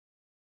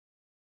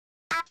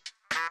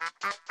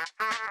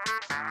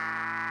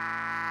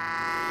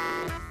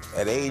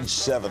At age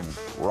 7,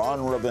 Ron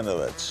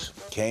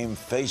Rabinovitz came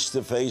face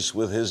to face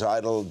with his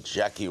idol,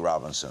 Jackie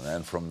Robinson.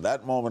 And from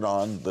that moment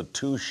on, the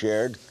two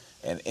shared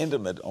an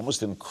intimate,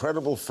 almost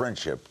incredible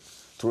friendship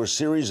through a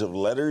series of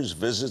letters,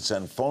 visits,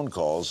 and phone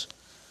calls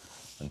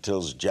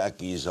until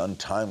Jackie's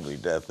untimely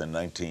death in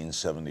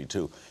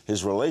 1972.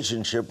 His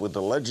relationship with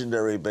the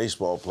legendary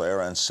baseball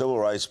player and civil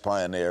rights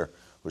pioneer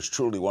was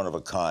truly one of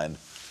a kind.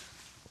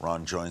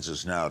 Ron joins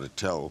us now to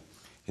tell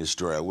his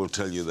story. I will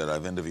tell you that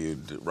I've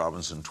interviewed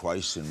Robinson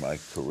twice in my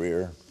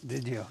career.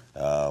 Did you?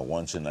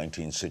 Once in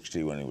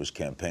 1960 when he was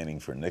campaigning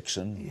for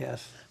Nixon.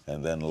 Yes.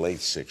 And then in the late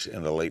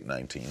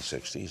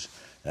 1960s.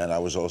 And I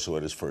was also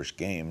at his first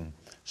game,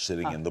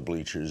 sitting in the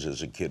bleachers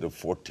as a kid of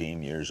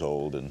 14 years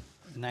old in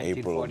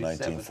April of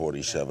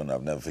 1947. Yeah.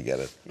 I'll never forget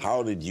it. Yeah.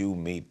 How did you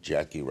meet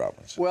Jackie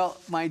Robinson? Well,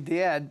 my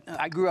dad,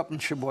 I grew up in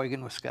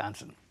Sheboygan,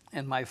 Wisconsin,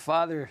 and my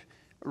father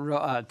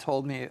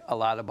told me a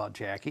lot about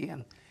Jackie,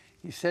 and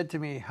he said to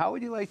me, how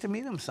would you like to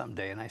meet him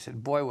someday? And I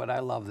said, boy, would I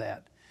love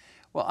that.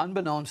 Well,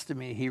 unbeknownst to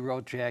me, he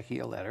wrote Jackie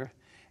a letter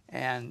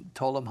and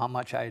told him how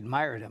much I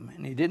admired him.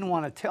 And he didn't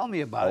want to tell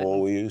me about it. How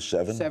old were you,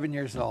 7? 7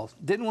 years old.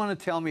 Didn't want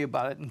to tell me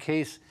about it in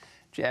case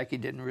Jackie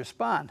didn't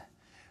respond.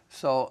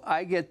 So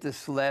I get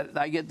this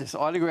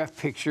autographed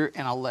picture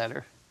and a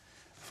letter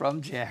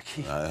from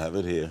Jackie. I have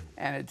it here.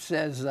 And it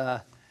says,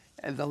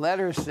 and the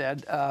letter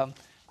said,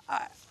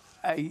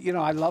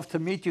 I'd love to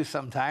meet you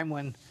sometime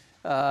when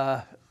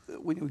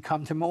you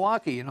come to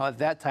Milwaukee. You know, at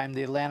that time,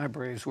 the Atlanta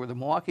Braves were the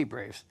Milwaukee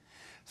Braves.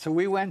 So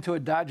we went to a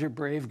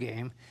Dodger-Brave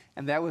game,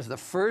 and that was the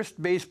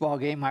first baseball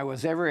game I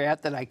was ever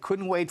at that I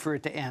couldn't wait for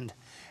it to end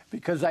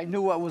because I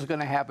knew what was going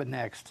to happen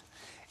next.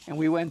 And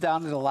we went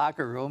down to the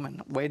locker room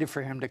and waited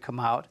for him to come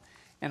out.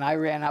 And I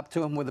ran up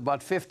to him with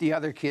about 50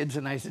 other kids,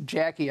 and I said,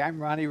 Jackie, I'm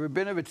Ronnie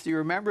Rabinovitz. Do you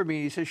remember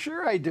me? He said,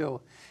 sure, I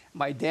do.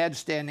 My dad's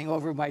standing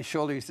over my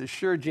shoulder. He said,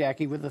 sure,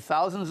 Jackie, with the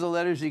thousands of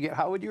letters you get,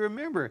 how would you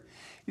remember?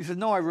 He said,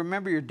 no, I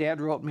remember your dad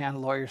wrote me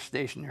on lawyer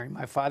stationery.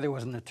 My father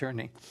was an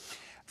attorney.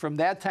 From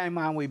that time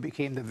on, we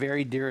became the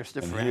very dearest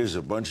of friends. And here's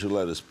a bunch of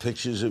letters,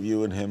 pictures of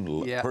you and him,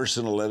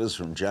 personal letters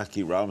from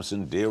Jackie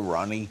Robinson, dear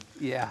Ronnie.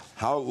 Yeah.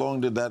 How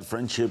long did that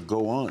friendship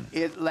go on?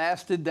 It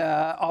lasted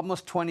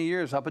almost 20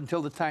 years, up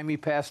until the time he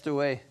passed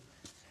away.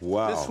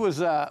 Wow. This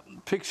was a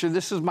picture,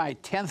 this is my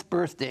 10th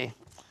birthday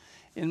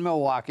in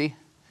Milwaukee,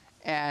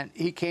 and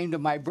he came to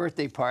my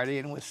birthday party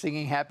and was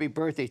singing happy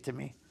birthday to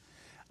me.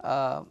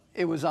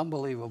 It was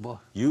unbelievable.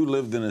 You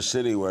lived in a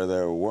city where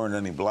there weren't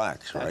any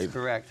blacks, right? That's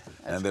correct.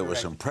 And there was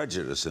some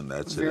prejudice in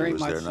that city, very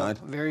was much there not?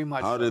 So. Very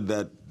much. How did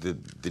that?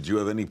 Did you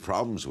have any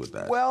problems with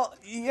that? Well,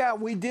 yeah,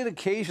 we did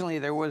occasionally.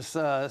 There was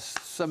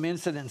some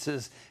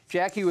incidences.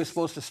 Jackie was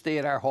supposed to stay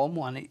at our home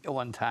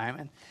one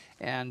time,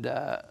 and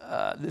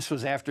this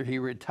was after he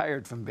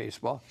retired from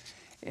baseball,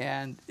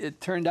 and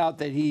it turned out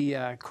that he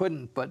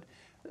couldn't. But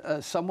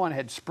someone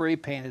had spray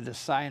painted a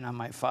sign on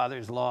my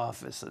father's law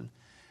office, and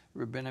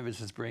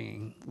Rabinovitz is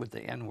bringing with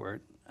the N-word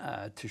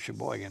to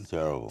Sheboygan.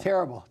 Terrible.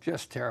 Terrible,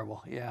 just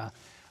terrible, yeah.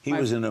 He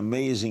was an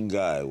amazing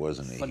guy,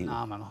 wasn't he?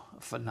 Phenomenal,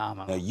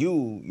 phenomenal. Now,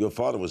 your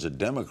father was a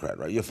Democrat,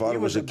 right? Your father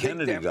was a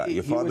Kennedy guy.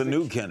 Your father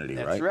knew Kennedy,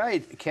 right? That's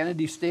right.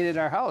 Kennedy stayed at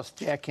our house,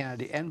 Jack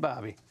Kennedy and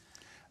Bobby.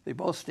 They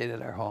both stayed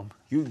at our home.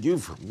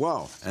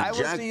 Wow. And I was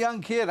a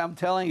young kid, I'm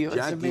telling you. It's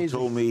amazing. Jackie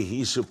told me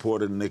he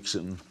supported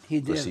Nixon. He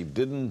did. Because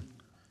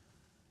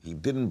he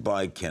didn't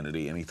buy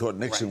Kennedy, and he thought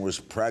Nixon was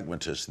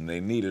pragmatist, and they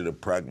needed a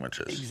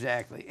pragmatist.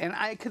 Exactly. And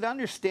I could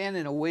understand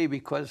in a way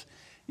because,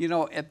 you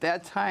know, at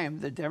that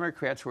time, the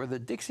Democrats were the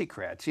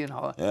Dixiecrats, you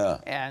know. Yeah.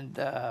 And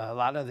a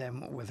lot of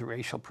them with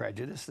racial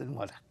prejudice and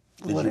whatever.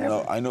 Did you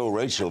know? I know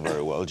Rachel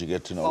very well. Did you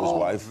get to know his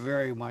wife?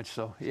 Very much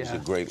so, yeah. She's a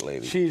great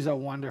lady. She's a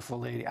wonderful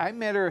lady. I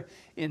met her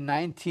in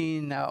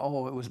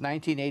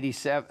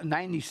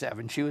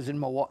 1997. She was in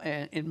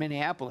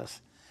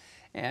Minneapolis,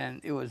 and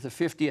it was the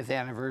 50th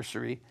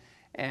anniversary.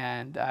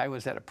 And I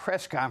was at a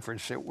press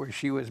conference where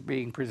she was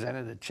being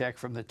presented a check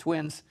from the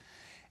Twins.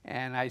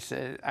 And I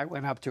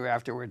went up to her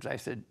afterwards. I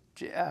said,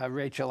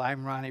 Rachel,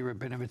 I'm Ronnie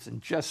Rabinovitz.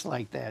 And just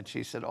like that,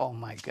 she said, oh,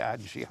 my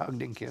God. And she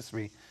hugged and kissed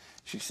me.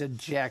 She said,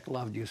 Jack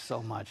loved you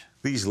so much.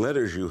 These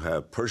letters you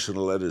have,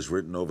 personal letters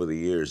written over the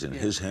years in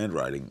his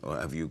handwriting,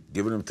 have you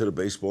given them to the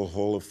Baseball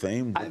Hall of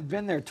Fame? I've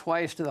been there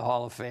twice to the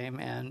Hall of Fame,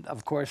 and,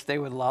 of course, they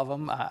would love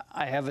them.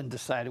 I haven't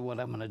decided what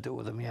I'm going to do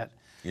with them yet.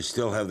 You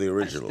still have the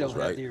originals, right? I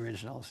still have the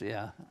originals,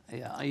 yeah.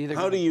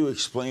 How do you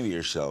explain to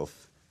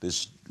yourself,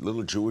 this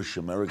little Jewish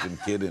American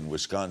kid in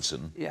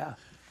Wisconsin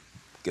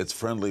gets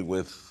friendly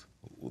with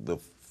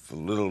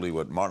literally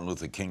what Martin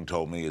Luther King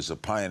told me is a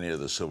pioneer of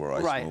the civil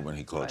rights movement,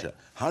 he called you.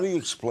 How do you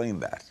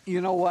explain that?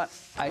 You know what?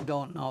 I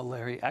don't know,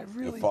 Larry. I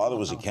really Your father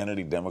was a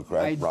Kennedy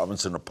Democrat.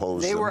 Robinson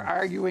opposed They them. were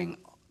arguing.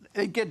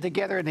 They'd get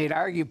together and they'd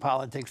argue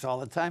politics all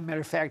the time. Matter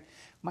of fact,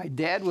 my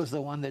dad was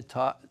the one that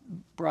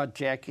brought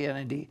Jackie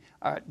to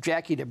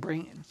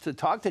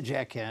talk to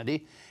Jack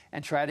Kennedy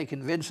and try to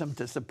convince him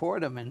to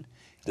support him, and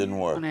didn't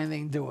work. Didn't want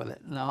anything to do with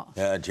it. No.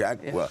 Yeah,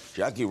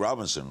 Jackie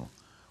Robinson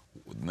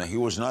Now, he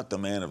was not the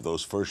man of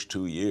those first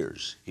 2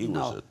 years. He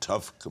was a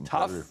tough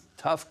competitor.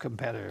 Tough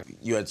competitor.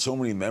 You had so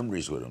many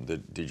memories with him.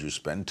 Did you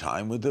spend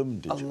time with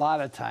him? A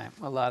lot of time.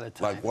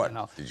 Like what? You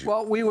know. Did you...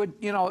 Well, we would,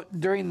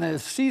 during the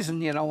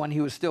season, when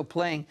he was still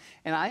playing,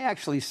 and I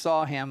actually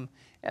saw him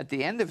at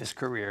the end of his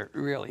career,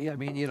 really. I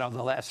mean,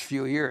 the last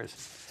few years.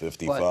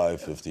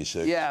 55,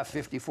 56. Yeah,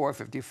 54,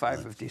 55,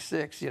 right.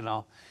 56,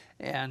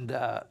 And,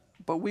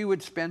 but we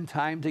would spend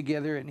time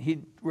together, and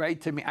he'd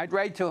write to me. I'd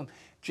write to him,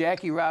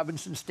 Jackie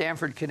Robinson,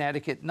 Stamford,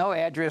 Connecticut, no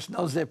address,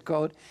 no zip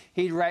code.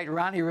 He'd write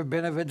Ronnie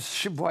Rabinovitz,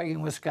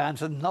 Sheboygan,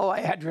 Wisconsin, no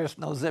address,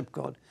 no zip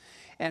code.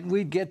 And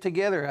we'd get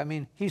together. I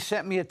mean, he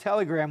sent me a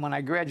telegram when I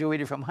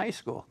graduated from high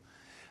school.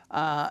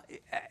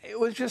 It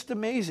was just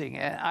amazing.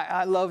 And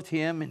I loved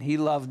him, and he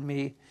loved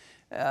me.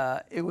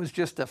 It was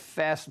just a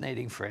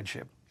fascinating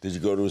friendship. Did you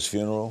go to his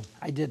funeral?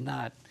 I did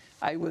not.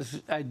 I was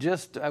about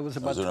 23, 24. It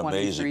was an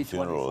amazing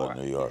funeral in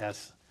New York.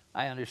 Yes,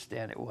 I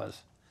understand it was.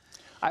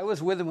 I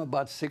was with him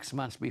about 6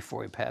 months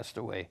before he passed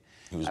away.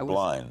 He was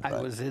blind, right?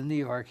 I was in New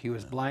York. He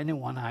was blind in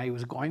one eye. He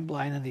was going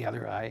blind in the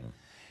other eye.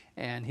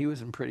 And he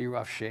was in pretty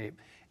rough shape.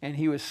 And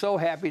he was so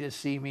happy to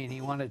see me, and he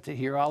wanted to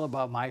hear all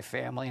about my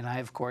family, and I,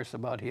 of course,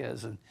 about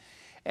his. And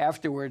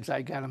afterwards,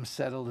 I got him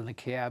settled in a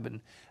cab, and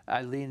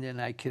I leaned in,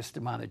 I kissed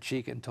him on the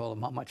cheek and told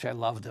him how much I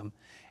loved him.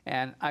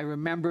 And I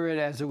remember it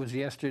as it was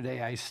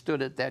yesterday. I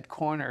stood at that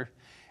corner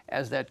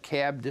as that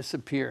cab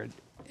disappeared,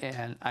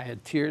 and I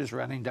had tears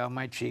running down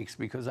my cheeks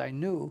because I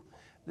knew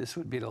this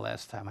would be the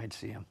last time I'd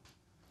see him.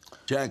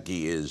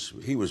 Jackie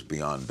he was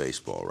beyond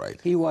baseball, right?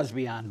 He was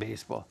beyond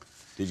baseball.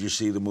 Did you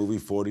see the movie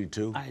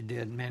 42? I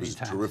did many times. It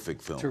was a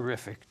terrific film.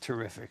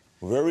 Terrific.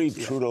 Very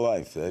true to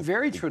life.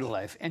 Very true to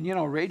life. And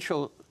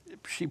Rachel,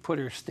 she put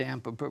her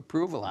stamp of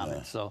approval on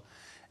it, so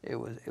it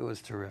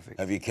was terrific.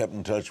 Have you kept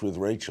in touch with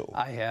Rachel?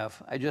 I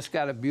have. I just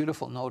got a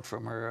beautiful note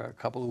from her a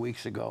couple of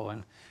weeks ago,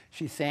 and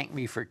she thanked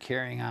me for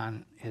carrying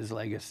on his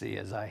legacy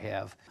as I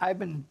have. I've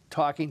been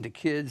talking to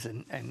kids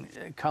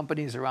and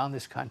companies around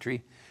this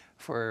country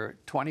for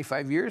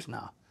 25 years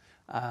now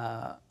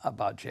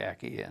about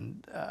Jackie,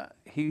 and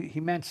he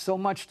meant so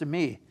much to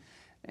me,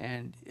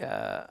 and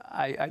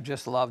I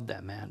just loved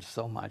that man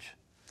so much.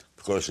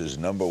 Of course, his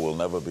number will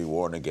never be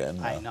worn again.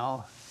 I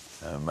know.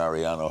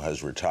 Mariano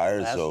has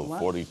retired, so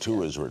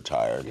 42 is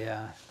retired.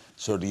 Yeah.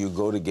 So do you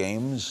go to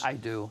games? I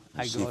do.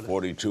 I see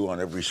 42 on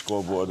every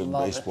scoreboard in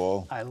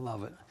baseball? I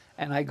love it.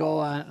 And I go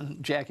on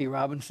Jackie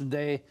Robinson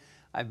Day.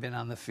 I've been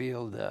on the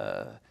field.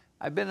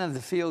 I've been on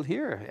the field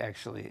here,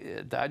 actually,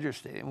 at Dodger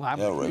Stadium. Well, I'm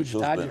a huge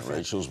Dodger fan.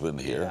 Rachel's been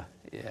here.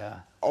 Yeah.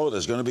 Oh,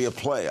 there's going to be a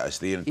play. I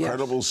see The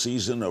Incredible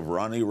Season of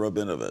Ronnie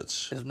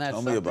Rabinovitz. Isn't that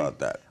Tell me about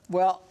that.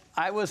 Well,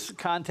 I was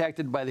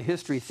contacted by the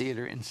History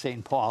Theater in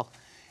St. Paul,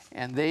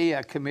 and they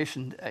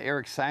commissioned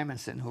Eric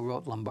Simonson, who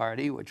wrote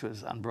Lombardi, which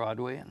was on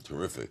Broadway. And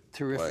terrific.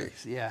 Play.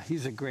 Yeah,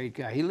 he's a great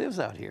guy. He lives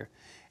out here.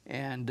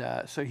 And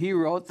so he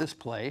wrote this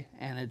play,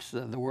 and it's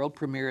the world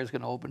premiere is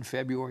going to open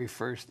February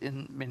 1st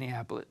in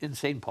Minneapolis, in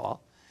St.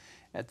 Paul,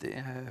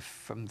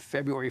 from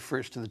February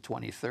 1st to the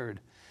 23rd.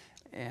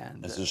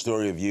 And it's the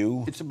story of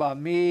you? It's about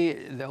me.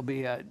 There'll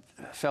be a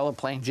fellow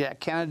playing Jack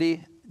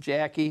Kennedy,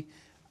 Jackie.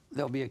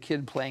 There'll be a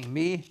kid playing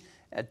me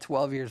at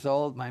 12 years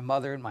old, my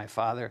mother and my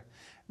father.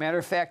 Matter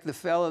of fact, the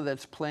fellow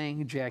that's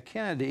playing Jack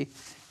Kennedy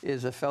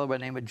is a fellow by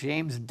the name of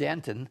James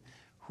Denton,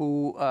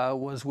 who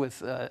was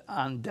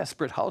on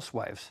Desperate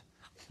Housewives.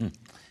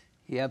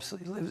 He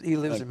absolutely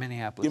lives in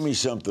Minneapolis. Give me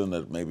something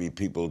that maybe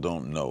people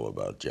don't know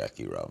about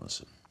Jackie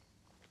Robinson.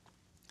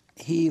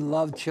 He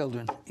loved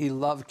children. He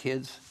loved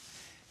kids.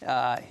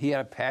 He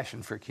had a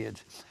passion for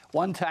kids.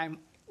 One time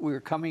we were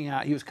coming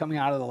out, he was coming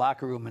out of the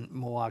locker room in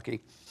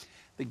Milwaukee.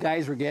 The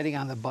guys were getting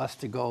on the bus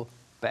to go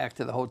back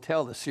to the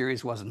hotel. The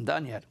series wasn't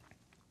done yet.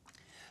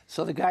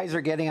 So the guys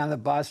are getting on the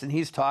bus, and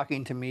he's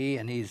talking to me,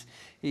 and he's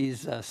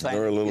signing.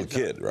 You're a little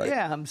kid, right?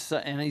 Yeah,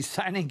 and he's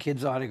signing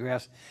kids'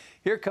 autographs.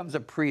 Here comes a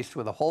priest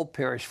with a whole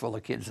parish full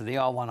of kids, and they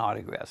all want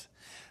autographs.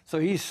 So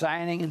he's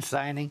signing and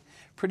signing.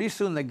 Pretty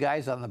soon the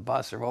guys on the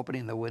bus are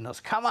opening the windows.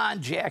 Come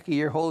on, Jackie,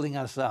 you're holding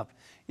us up.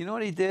 You know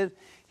what he did?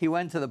 He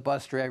went to the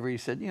bus driver. He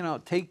said,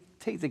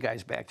 take the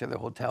guys back to their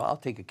hotel. I'll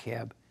take a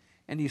cab.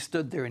 And he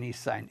stood there and he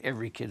signed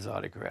every kid's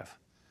autograph.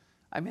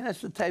 I mean,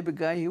 that's the type of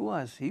guy he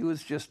was. He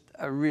was just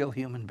a real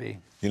human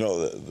being. You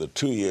know, the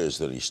 2 years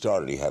that he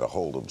started, he had to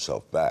hold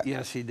himself back.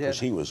 Yes, he did. Because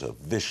he was a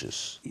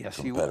vicious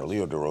competitor. He was.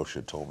 Leo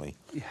DeRocha told me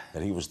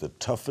that he was the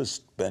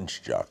toughest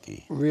bench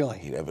jocky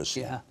he'd ever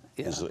seen. Yeah.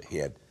 He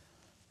had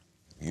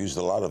used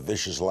a lot of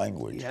vicious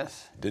language.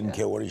 Yes. Didn't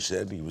care what he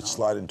said. He would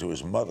slide into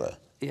his mother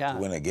to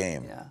win a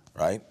game,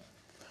 right?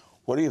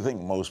 What do you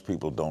think most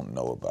people don't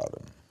know about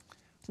him?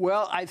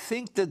 Well, I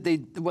think that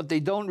what they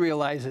don't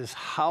realize is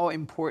how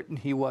important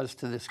he was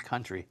to this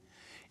country.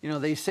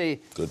 They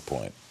say... Good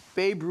point.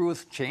 Babe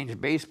Ruth changed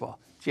baseball.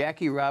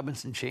 Jackie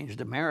Robinson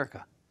changed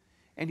America.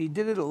 And he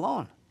did it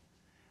alone.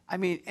 I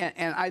mean,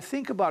 and I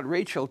think about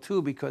Rachel,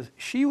 too, because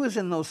she was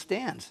in those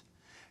stands.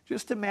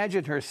 Just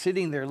imagine her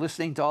sitting there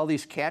listening to all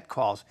these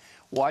catcalls,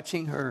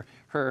 watching her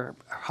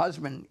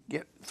husband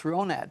get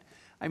thrown at.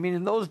 I mean,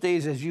 in those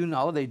days, as you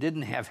know, they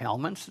didn't have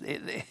helmets.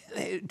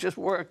 They just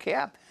wore a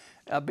cap,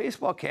 a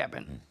baseball cap.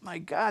 And my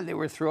God, they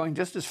were throwing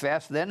just as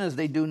fast then as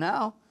they do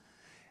now.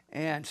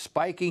 And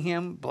spiking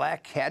him,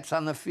 black cats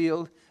on the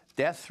field,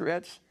 death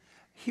threats.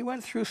 He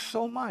went through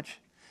so much.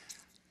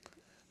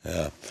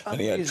 Yeah,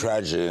 and he had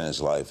tragedy in his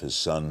life. His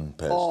son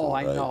passed away. Oh,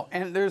 I know.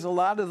 And there's a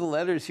lot of the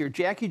letters here.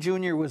 Jackie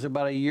Jr. was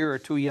about a year or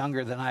two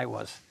younger than I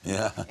was.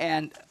 Yeah.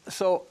 And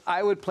so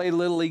I would play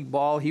Little League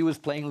ball. He was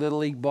playing Little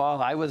League ball.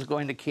 I was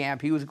going to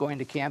camp. He was going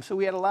to camp. So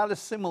we had a lot of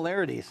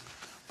similarities.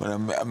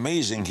 But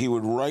amazing, he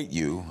would write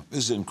you,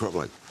 this is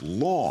incredible, like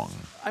long.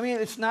 I mean,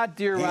 it's not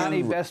Dear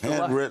Ronnie, best of luck.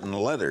 Handwritten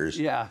letters.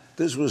 Yeah.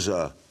 This was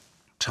a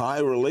tie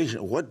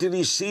relation. What did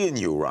he see in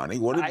you, Ronnie?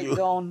 What did you? I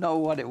don't know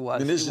what it was. I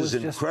mean, this is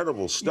just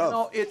incredible stuff.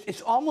 You know,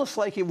 it's almost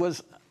like it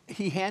was,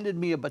 he handed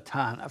me a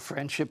baton of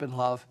friendship and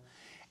love,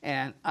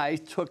 and I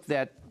took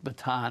that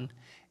baton,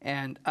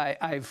 and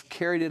I've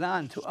carried it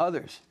on to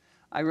others.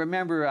 I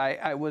remember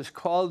I was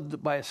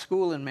called by a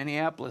school in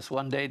Minneapolis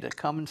one day to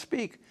come and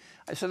speak.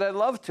 I said, I'd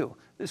love to.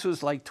 This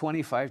was like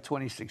 25,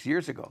 26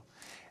 years ago.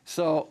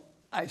 So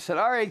I said,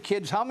 all right,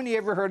 kids, how many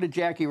ever heard of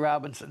Jackie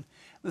Robinson?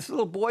 This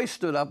little boy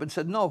stood up and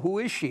said, no, who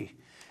is she?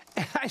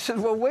 And I said,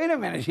 well, wait a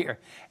minute here.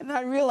 And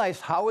I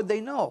realized, how would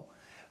they know?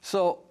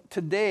 So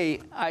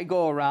today, I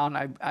go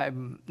around.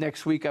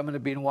 Next week, I'm going to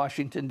be in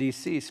Washington,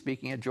 D.C.,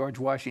 speaking at George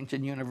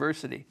Washington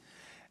University.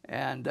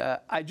 And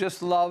I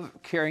just love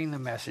carrying the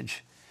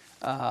message.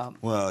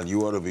 Well,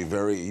 you ought to be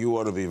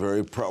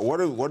very proud.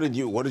 What did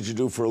you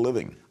do for a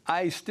living?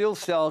 I still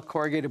sell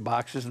corrugated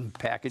boxes and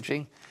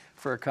packaging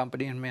for a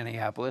company in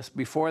Minneapolis.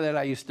 Before that,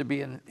 I used to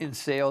be in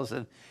sales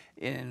and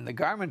in the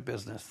garment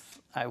business.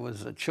 I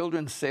was a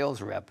children's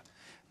sales rep,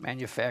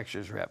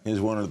 manufacturer's rep. Here's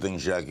one of the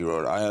things Jackie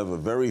wrote. I have a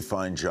very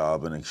fine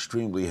job and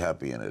extremely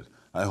happy in it.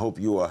 I hope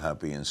you are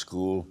happy in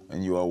school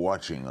and you are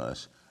watching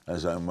us,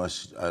 as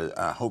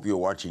I hope you're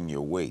watching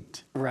your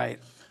weight. Right.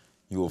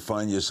 You will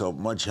find yourself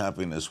much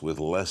happiness with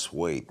less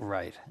weight.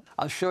 Right.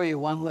 I'll show you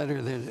one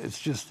letter that it's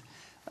just,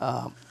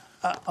 I'll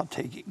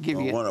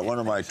give you. One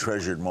of my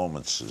treasured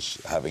moments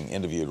is having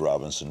interviewed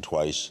Robinson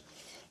twice,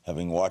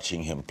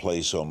 watching him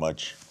play so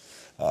much.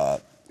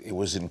 It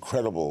was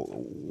incredible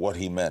what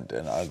he meant.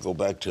 And I go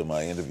back to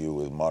my interview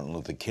with Martin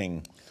Luther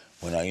King,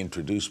 when I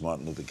introduced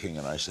Martin Luther King,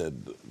 and I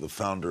said, the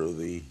founder of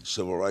the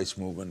Civil Rights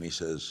Movement, he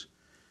says,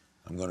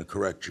 I'm going to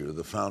correct you,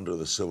 the founder of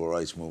the Civil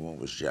Rights Movement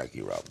was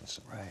Jackie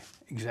Robinson. Right,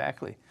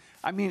 exactly.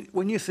 I mean,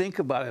 when you think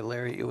about it,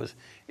 Larry, it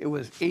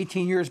was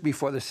 18 years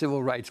before the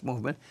Civil Rights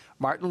Movement.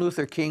 Martin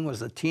Luther King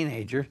was a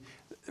teenager.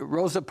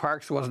 Rosa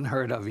Parks wasn't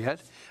heard of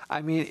yet.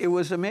 I mean, it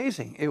was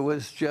amazing. It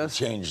was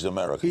just... It changed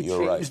America, you're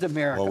right. He changed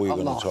America. What are we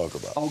going to talk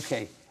about?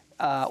 Okay.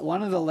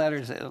 One of the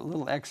letters, a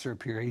little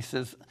excerpt here, he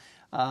says,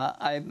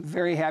 I'm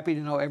very happy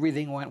to know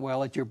everything went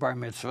well at your bar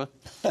mitzvah.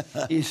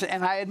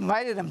 And I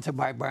invited him to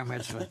my bar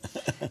mitzvah.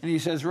 And he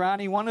says,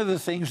 Ronnie, one of the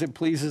things that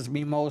pleases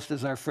me most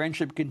is our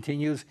friendship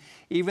continues,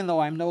 even though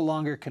I'm no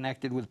longer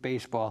connected with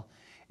baseball.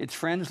 It's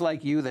friends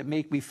like you that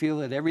make me feel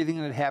that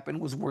everything that happened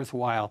was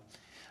worthwhile.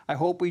 I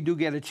hope we do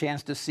get a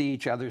chance to see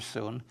each other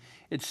soon.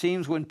 It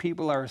seems when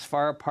people are as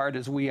far apart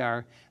as we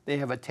are, they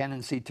have a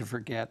tendency to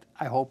forget.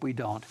 I hope we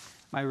don't.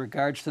 My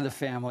regards to the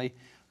family.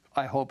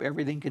 I hope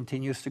everything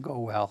continues to go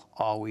well.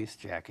 Always,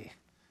 Jackie.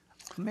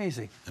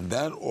 Amazing. And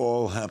that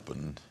all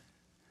happened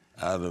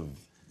out of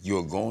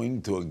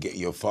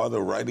your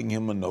father writing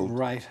him a note.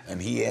 Right. And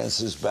he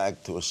answers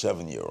back to a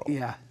 7-year-old.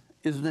 Yeah.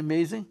 Isn't it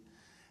amazing?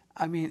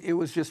 I mean, it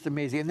was just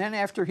amazing. And then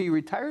after he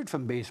retired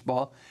from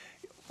baseball,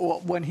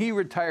 well, when he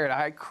retired,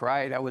 I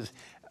cried.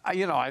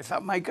 I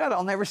thought, my God,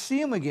 I'll never see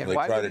him again. They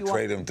tried to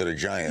trade him to the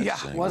Giants.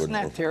 Yeah, wasn't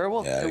that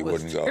terrible? Yeah, he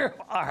wouldn't go.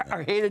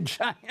 Our hated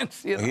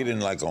Giants. You know? He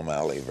didn't like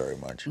O'Malley very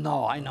much.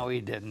 No, I know he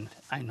didn't.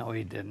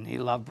 He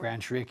loved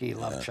Branch Rickey. He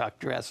loved Chuck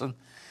Dressen.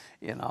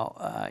 You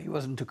know, he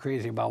wasn't too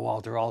crazy about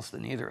Walter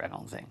Alston either, I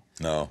don't think.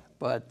 No.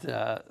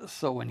 But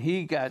so when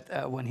he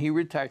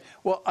retired,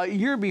 well, a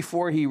year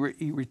before he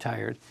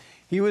retired,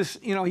 he was,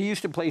 he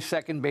used to play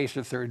second base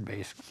or third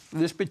base.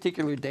 This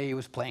particular day, he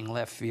was playing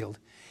left field.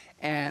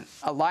 And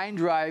a line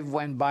drive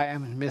went by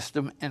him and missed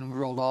him and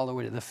rolled all the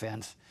way to the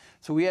fence.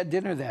 So we had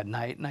dinner that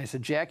night, and I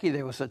said, Jackie,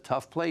 there was a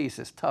tough play. He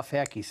says, tough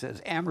heck. He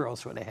says,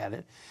 Ambrose would have had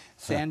it.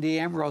 Sandy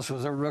Ambrose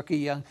was a rookie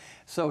young.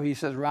 So he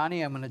says,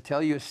 Ronnie, I'm going to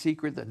tell you a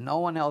secret that no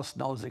one else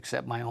knows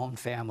except my own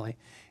family.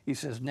 He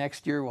says,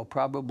 next year will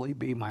probably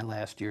be my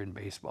last year in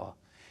baseball.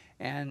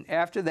 And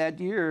after that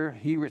year,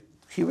 he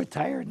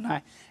retired, and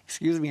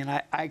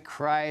I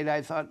cried.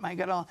 I thought, my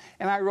God,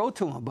 and I wrote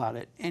to him about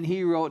it. And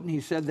he wrote, and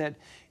he said that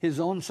his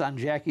own son,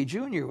 Jackie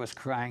Jr., was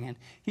crying. And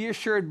he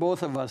assured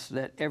both of us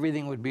that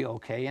everything would be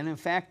okay. And in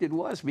fact, it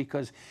was,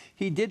 because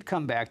he did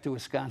come back to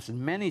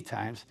Wisconsin many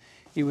times.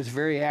 He was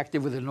very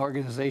active with an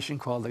organization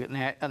called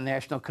the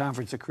National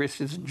Conference of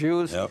Christians and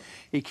Jews. Yep.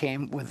 He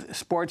came with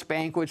sports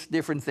banquets,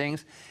 different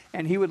things,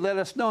 and he would let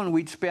us know, and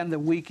we'd spend the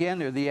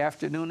weekend or the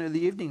afternoon or the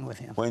evening with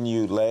him. When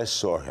you last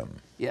saw him,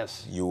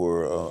 yes, you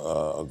were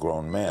a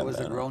grown man. I was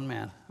a grown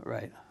man,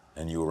 right.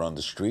 And you were on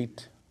the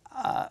street?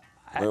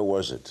 Where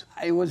was it?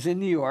 It was in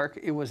New York.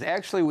 It was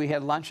actually, we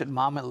had lunch at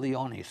Mama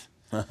Leone's.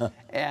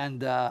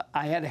 And I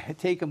had to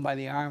take him by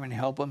the arm and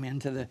help him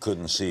into the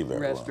Couldn't see very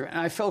restaurant. well. And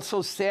I felt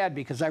so sad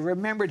because I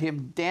remembered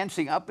him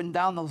dancing up and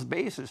down those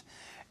bases.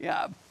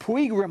 Yeah,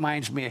 Puig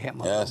reminds me of him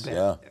a little bit.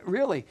 Yeah.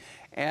 Really.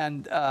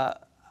 And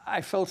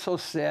I felt so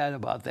sad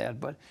about that.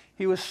 But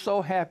he was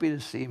so happy to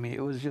see me.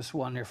 It was just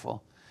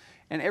wonderful.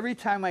 And every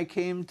time I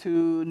came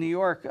to New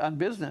York on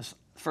business,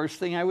 first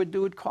thing I would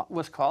do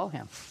was call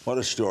him. What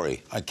a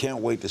story. I can't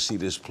wait to see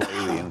this play,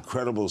 the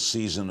incredible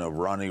season of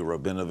Ronnie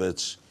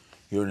Rabinovitz.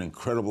 You're an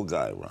incredible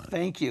guy, Ron.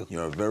 Thank you.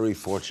 You're a very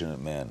fortunate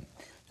man.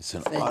 It's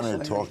an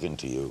honor talking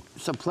to you.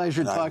 It's a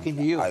pleasure talking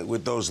to you.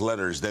 With those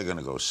letters, they're going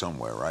to go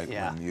somewhere, right?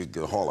 Yeah. When you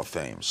the Hall of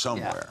Fame,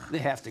 somewhere. Yeah, they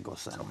have to go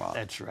somewhere. Come on.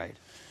 That's right.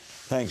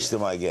 Thanks to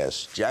my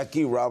guest,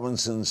 Jackie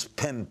Robinson's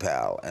pen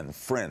pal and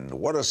friend.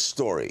 What a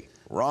story.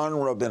 Ron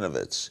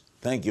Rabinovitz.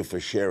 Thank you for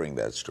sharing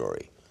that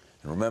story.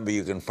 And remember,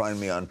 you can find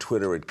me on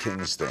Twitter at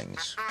King's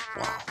Things.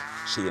 Wow.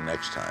 See you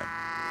next time.